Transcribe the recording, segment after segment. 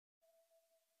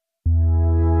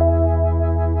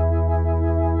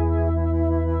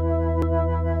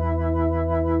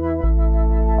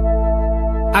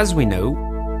As we know,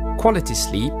 quality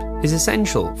sleep is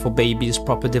essential for baby's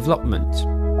proper development.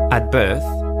 At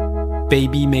birth,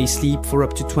 baby may sleep for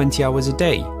up to 20 hours a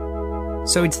day,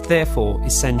 so it's therefore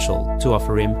essential to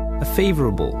offer him a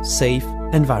favourable, safe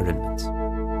environment.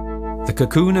 The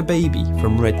Cocoonababy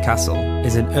from Red Castle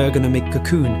is an ergonomic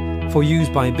cocoon for use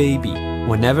by baby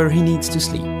whenever he needs to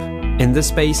sleep. In the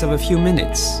space of a few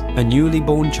minutes, a newly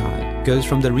born child goes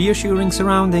from the reassuring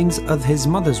surroundings of his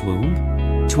mother's womb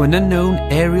to an unknown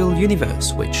aerial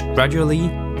universe which gradually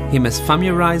he must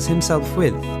familiarize himself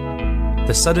with.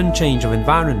 The sudden change of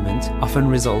environment often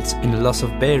results in a loss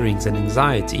of bearings and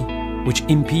anxiety, which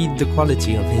impede the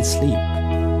quality of his sleep.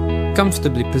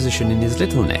 Comfortably positioned in his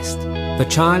little nest, the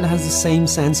child has the same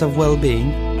sense of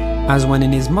well-being as when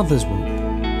in his mother's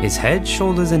womb. His head,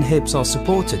 shoulders and hips are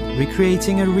supported,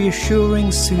 recreating a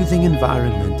reassuring, soothing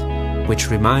environment, which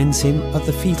reminds him of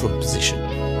the fetal position.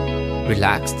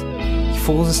 Relaxed, he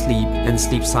falls asleep and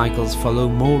sleep cycles follow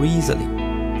more easily.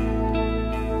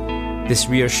 This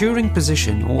reassuring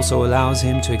position also allows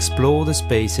him to explore the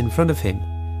space in front of him,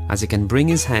 as he can bring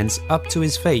his hands up to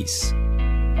his face.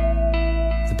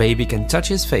 The baby can touch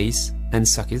his face and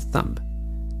suck his thumb,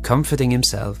 comforting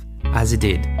himself as he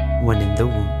did when in the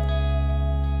womb.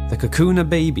 The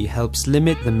Cocoonababy helps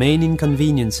limit the main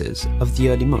inconveniences of the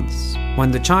early months.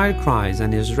 When the child cries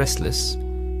and is restless,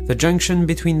 the junction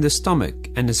between the stomach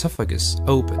and esophagus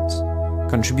opens,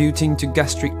 contributing to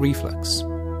gastric reflux.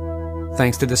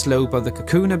 Thanks to the slope of the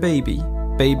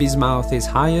Cocoonababy, baby's mouth is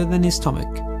higher than his stomach,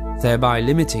 thereby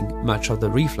limiting much of the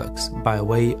reflux by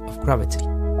way of gravity.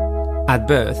 At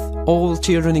birth, all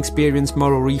children experience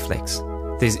moral reflex,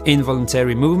 these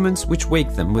involuntary movements which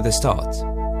wake them with a start.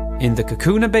 In the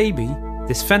Cocoonababy,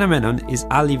 this phenomenon is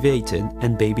alleviated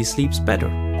and baby sleeps better.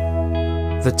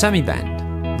 The tummy band,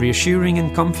 reassuring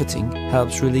and comforting,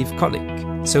 helps relieve colic,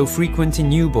 so frequent in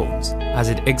newborns, as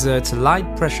it exerts a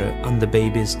light pressure on the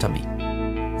baby's tummy.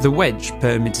 The wedge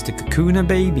permits the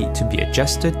Cocoonababy to be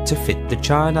adjusted to fit the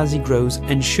child as he grows,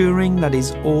 ensuring that he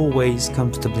is always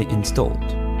comfortably installed.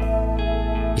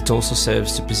 It also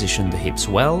serves to position the hips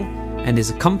well and is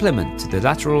a complement to the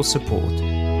lateral support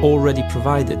already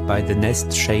provided by the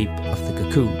nest shape of the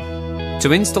cocoon.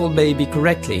 To install baby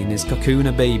correctly in his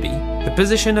Cocoonababy, the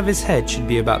position of his head should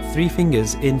be about 3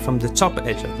 fingers in from the top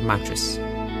edge of the mattress.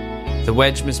 The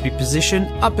wedge must be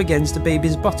positioned up against the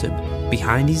baby's bottom,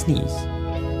 behind his knees.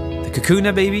 The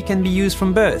Cocoonababy can be used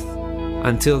from birth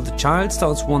until the child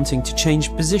starts wanting to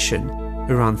change position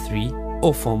around 3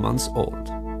 or 4 months old.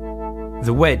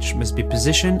 The wedge must be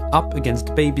positioned up against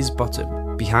the baby's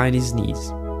bottom, behind his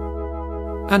knees.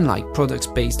 Unlike products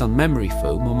based on memory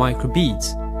foam or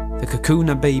microbeads, the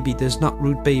Cocoonababy does not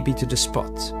root baby to the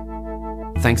spot.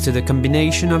 Thanks to the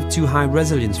combination of 2 high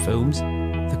resilience foams,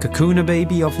 the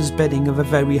Cocoonababy offers bedding of a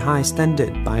very high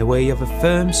standard by way of a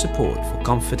firm support for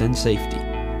comfort and safety,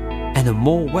 and a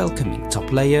more welcoming top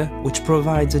layer which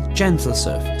provides a gentle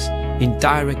surface in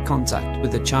direct contact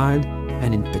with the child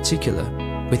and in particular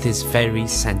with his very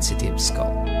sensitive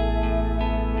skull.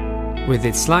 With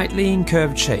its slightly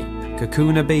incurved shape,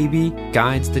 Cocoonababy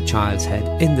guides the child's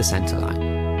head in the center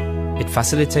line. It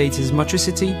facilitates his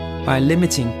motricity by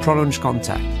limiting prolonged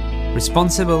contact,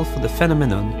 responsible for the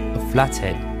phenomenon of flat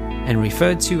head and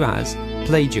referred to as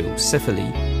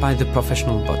plagiocephaly by the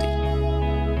professional body.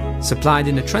 Supplied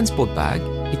in a transport bag,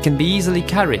 it can be easily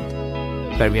carried.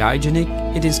 Very hygienic,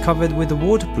 it is covered with a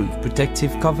waterproof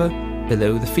protective cover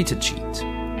below the fitted sheet.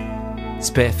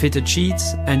 Spare fitted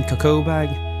sheets and cocoa bag,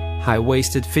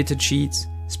 high-waisted fitted sheets,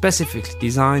 specifically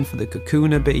designed for the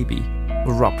Cocoonababy,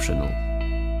 were optional.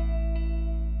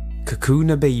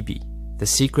 Cocoonababy, the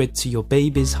secret to your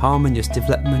baby's harmonious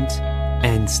development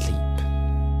and sleep.